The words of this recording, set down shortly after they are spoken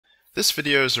This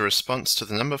video is a response to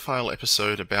the Numberphile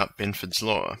episode about Benford's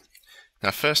law.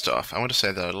 Now first off, I want to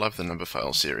say that I love the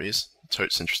Numberphile series,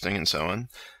 totes interesting and so on,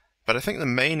 but I think the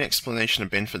main explanation of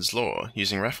Benford's law,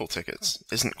 using raffle tickets,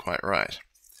 isn't quite right.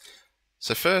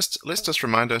 So first, let's just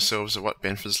remind ourselves of what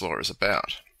Benford's law is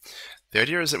about. The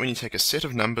idea is that when you take a set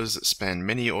of numbers that span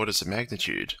many orders of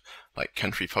magnitude, like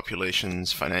country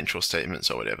populations, financial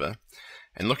statements, or whatever,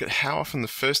 and look at how often the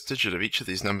first digit of each of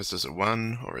these numbers is a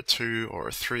 1, or a 2, or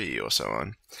a 3, or so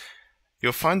on,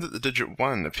 you'll find that the digit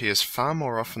 1 appears far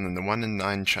more often than the 1 in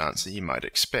 9 chance that you might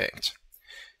expect.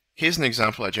 Here's an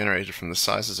example I generated from the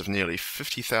sizes of nearly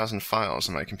 50,000 files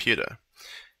on my computer.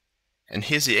 And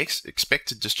here's the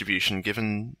expected distribution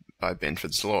given by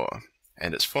Benford's law,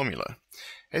 and its formula.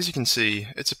 As you can see,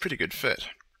 it's a pretty good fit.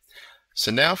 So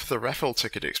now for the raffle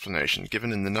ticket explanation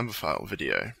given in the Numberphile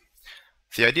video.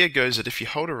 The idea goes that if you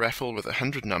hold a raffle with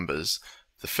 100 numbers,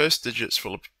 the first digits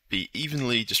will be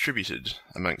evenly distributed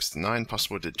amongst the 9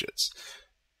 possible digits,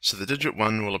 so the digit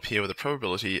 1 will appear with a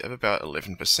probability of about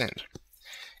 11%.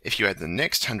 If you add the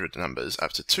next 100 numbers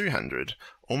up to 200,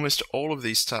 almost all of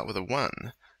these start with a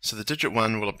 1, so the digit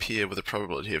 1 will appear with a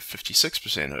probability of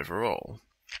 56% overall.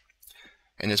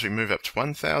 And as we move up to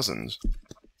 1000,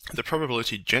 the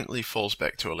probability gently falls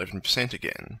back to 11%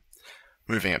 again.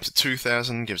 Moving up to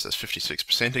 2000 gives us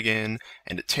 56% again,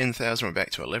 and at 10,000 we're back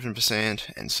to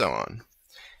 11%, and so on.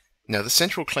 Now the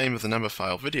central claim of the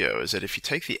Numberphile video is that if you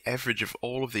take the average of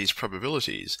all of these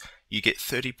probabilities, you get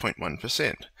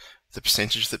 30.1%, the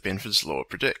percentage that Benford's law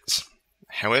predicts.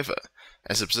 However,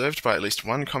 as observed by at least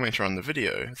one commenter on the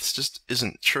video, this just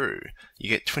isn't true. You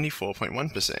get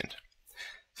 24.1%.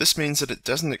 This means that it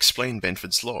doesn't explain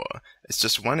Benford's law. It's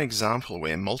just one example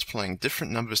where multiplying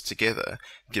different numbers together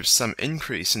gives some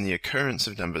increase in the occurrence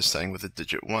of numbers starting with the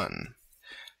digit 1.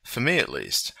 For me at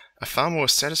least, a far more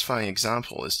satisfying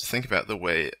example is to think about the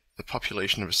way the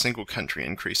population of a single country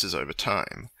increases over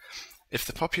time. If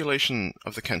the population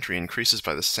of the country increases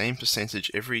by the same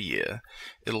percentage every year,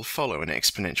 it'll follow an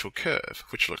exponential curve,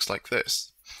 which looks like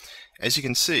this. As you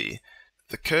can see,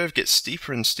 the curve gets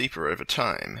steeper and steeper over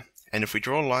time, and if we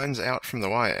draw lines out from the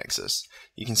y-axis,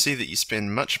 you can see that you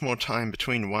spend much more time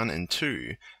between 1 and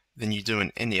 2 than you do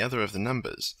in any other of the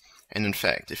numbers. And in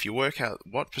fact, if you work out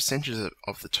what percentage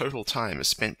of the total time is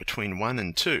spent between 1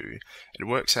 and 2, it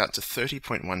works out to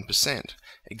 30.1%,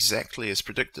 exactly as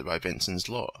predicted by Benson's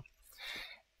law.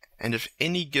 And if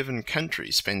any given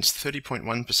country spends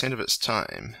 30.1% of its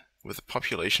time with a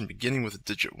population beginning with the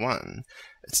digit 1,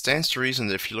 it stands to reason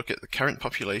that if you look at the current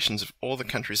populations of all the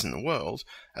countries in the world,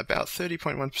 about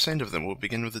 30.1% of them will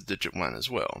begin with the digit 1 as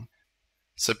well.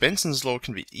 So Benson's law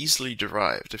can be easily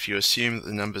derived if you assume that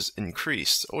the numbers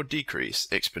increase or decrease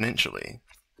exponentially.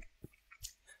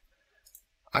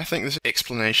 I think this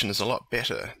explanation is a lot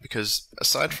better because,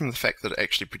 aside from the fact that it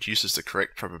actually produces the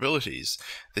correct probabilities,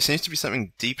 there seems to be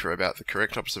something deeper about the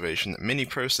correct observation that many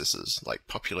processes, like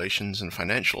populations and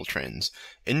financial trends,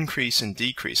 increase and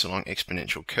decrease along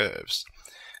exponential curves.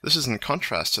 This is in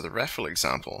contrast to the raffle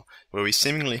example, where we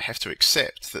seemingly have to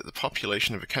accept that the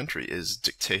population of a country is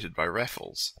dictated by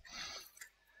raffles.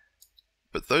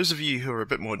 But those of you who are a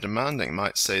bit more demanding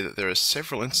might say that there are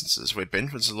several instances where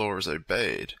Benford's law is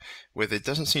obeyed, where there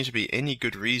doesn't seem to be any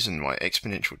good reason why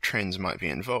exponential trends might be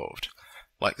involved.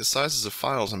 Like the sizes of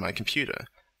files on my computer.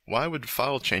 Why would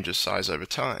file changes size over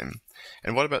time?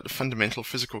 And what about the fundamental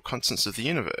physical constants of the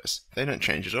universe? They don't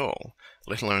change at all,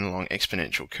 let alone along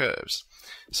exponential curves.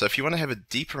 So if you want to have a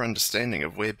deeper understanding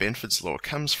of where Benford's law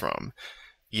comes from,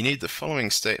 you need the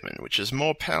following statement, which is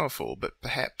more powerful but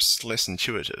perhaps less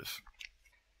intuitive.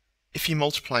 If you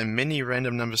multiply many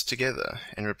random numbers together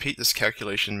and repeat this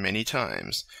calculation many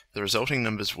times, the resulting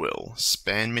numbers will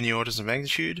span many orders of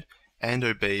magnitude and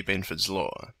obey Benford's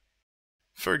law.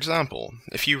 For example,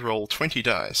 if you roll 20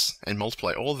 dice and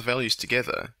multiply all the values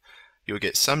together, you'll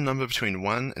get some number between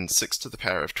 1 and 6 to the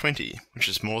power of 20, which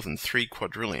is more than 3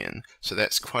 quadrillion, so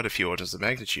that's quite a few orders of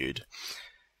magnitude.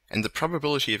 And the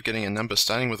probability of getting a number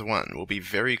starting with 1 will be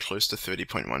very close to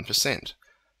 30.1%.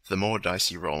 The more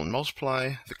dice you roll and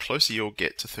multiply, the closer you'll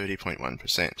get to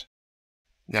 30.1%.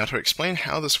 Now to explain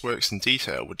how this works in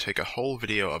detail would take a whole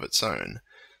video of its own.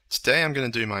 Today I'm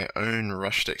going to do my own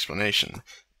rushed explanation,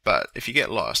 but if you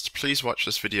get lost, please watch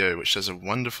this video which does a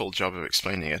wonderful job of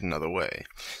explaining it another way.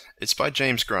 It's by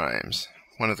James Grimes,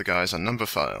 one of the guys on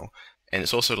Numberphile, and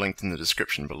it's also linked in the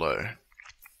description below.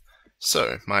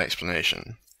 So, my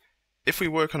explanation. If we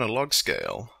work on a log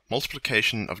scale,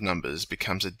 multiplication of numbers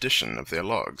becomes addition of their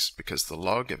logs, because the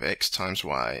log of x times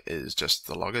y is just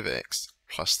the log of x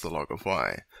plus the log of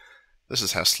y. This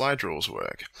is how slide rules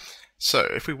work. So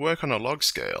if we work on a log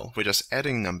scale, we're just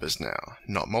adding numbers now,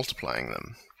 not multiplying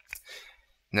them.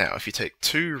 Now, if you take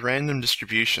two random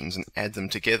distributions and add them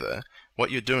together, what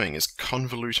you're doing is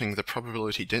convoluting the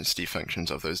probability density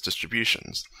functions of those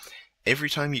distributions. Every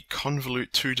time you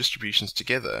convolute two distributions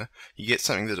together, you get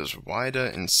something that is wider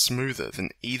and smoother than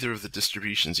either of the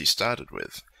distributions you started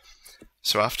with.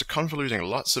 So after convoluting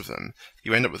lots of them,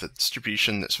 you end up with a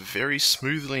distribution that's very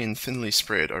smoothly and thinly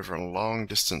spread over a long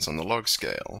distance on the log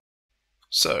scale.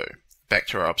 So, back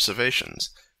to our observations.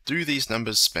 Do these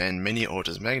numbers span many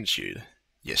orders of magnitude?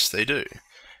 Yes, they do.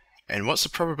 And what's the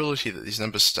probability that these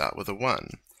numbers start with a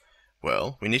 1?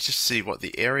 Well, we need to see what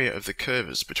the area of the curve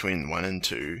is between 1 and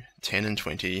 2, 10 and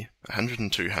 20, 100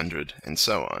 and 200, and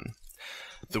so on.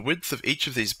 The width of each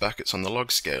of these buckets on the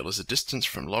log scale is the distance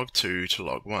from log 2 to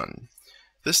log 1.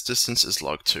 This distance is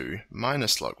log 2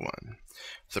 minus log 1.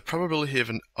 The probability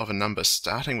of a number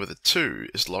starting with a 2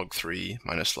 is log 3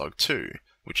 minus log 2,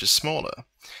 which is smaller.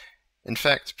 In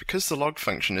fact, because the log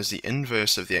function is the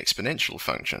inverse of the exponential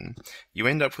function, you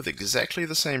end up with exactly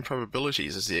the same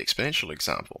probabilities as the exponential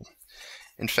example.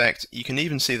 In fact, you can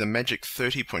even see the magic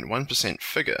 30.1%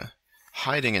 figure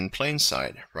hiding in plain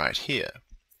sight right here.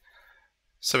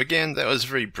 So again, that was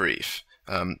very brief.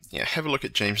 Have a look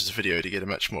at James's video to get a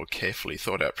much more carefully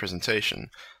thought out presentation,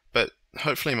 but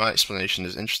hopefully my explanation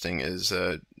is interesting as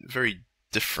a very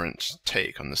different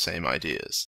take on the same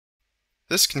ideas.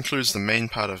 This concludes the main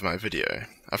part of my video.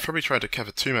 I've probably tried to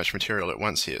cover too much material at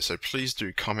once here, so please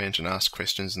do comment and ask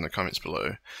questions in the comments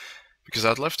below, because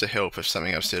I'd love to help if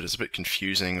something I've said is a bit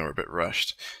confusing or a bit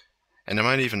rushed, and I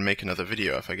might even make another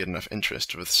video if I get enough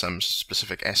interest with some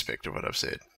specific aspect of what I've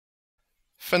said.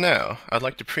 For now, I'd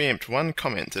like to preempt one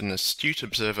comment that an astute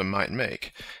observer might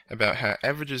make about how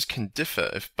averages can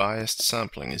differ if biased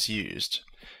sampling is used.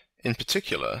 In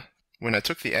particular, when I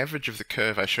took the average of the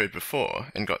curve I showed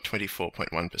before and got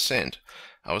 24.1%,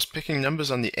 I was picking numbers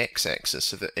on the x-axis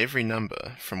so that every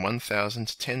number from 1,000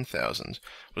 to 10,000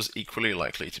 was equally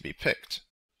likely to be picked.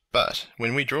 But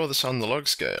when we draw this on the log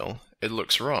scale, it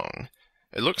looks wrong.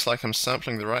 It looks like I'm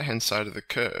sampling the right-hand side of the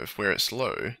curve where it's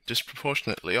low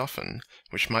disproportionately often,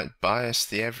 which might bias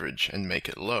the average and make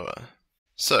it lower.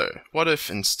 So, what if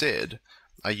instead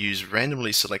I use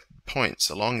randomly selected points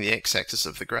along the x-axis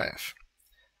of the graph?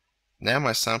 Now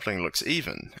my sampling looks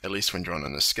even, at least when drawn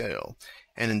on a scale,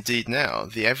 and indeed now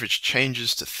the average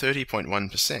changes to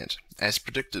 30.1%, as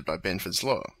predicted by Benford's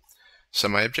law. So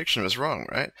my objection was wrong,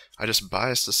 right? I just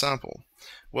biased the sample.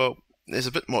 Well, there's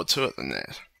a bit more to it than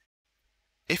that.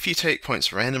 If you take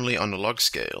points randomly on a log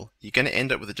scale, you're going to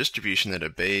end up with a distribution that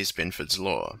obeys Benford's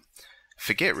law.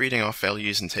 Forget reading off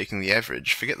values and taking the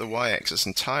average, forget the y-axis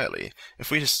entirely. If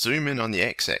we just zoom in on the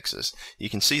x-axis, you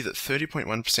can see that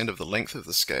 30.1% of the length of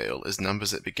the scale is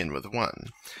numbers that begin with 1.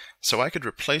 So I could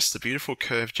replace the beautiful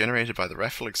curve generated by the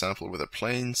raffle example with a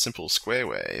plain, simple square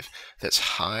wave that's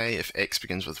high if x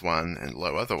begins with 1 and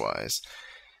low otherwise.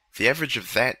 The average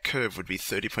of that curve would be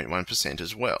 30.1%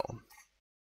 as well.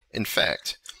 In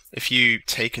fact, if you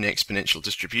take an exponential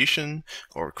distribution,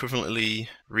 or equivalently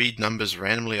read numbers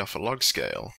randomly off a log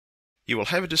scale, you will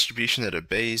have a distribution that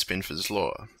obeys Benford's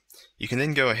law. You can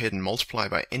then go ahead and multiply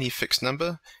by any fixed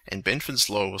number, and Benford's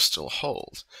law will still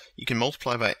hold. You can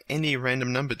multiply by any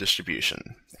random number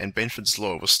distribution, and Benford's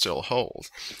law will still hold.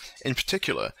 In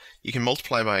particular, you can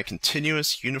multiply by a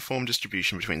continuous uniform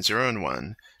distribution between 0 and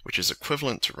 1, which is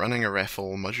equivalent to running a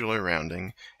raffle modulo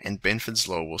rounding, and Benford's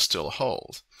law will still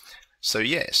hold. So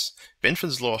yes,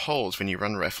 Benford's law holds when you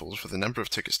run raffles with a number of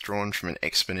tickets drawn from an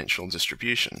exponential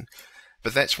distribution,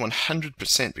 but that's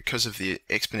 100% because of the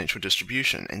exponential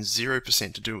distribution and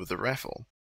 0% to do with the raffle.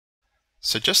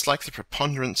 So just like the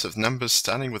preponderance of numbers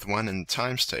starting with 1 in the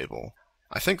times table,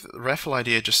 I think that the raffle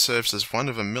idea just serves as one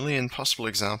of a million possible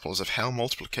examples of how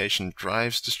multiplication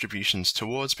drives distributions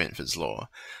towards Benford's law,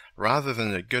 rather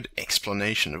than a good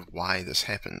explanation of why this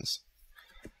happens.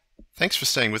 Thanks for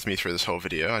staying with me through this whole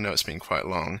video. I know it's been quite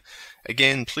long.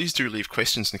 Again, please do leave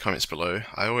questions in the comments below.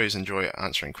 I always enjoy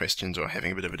answering questions or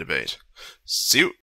having a bit of a debate. See you!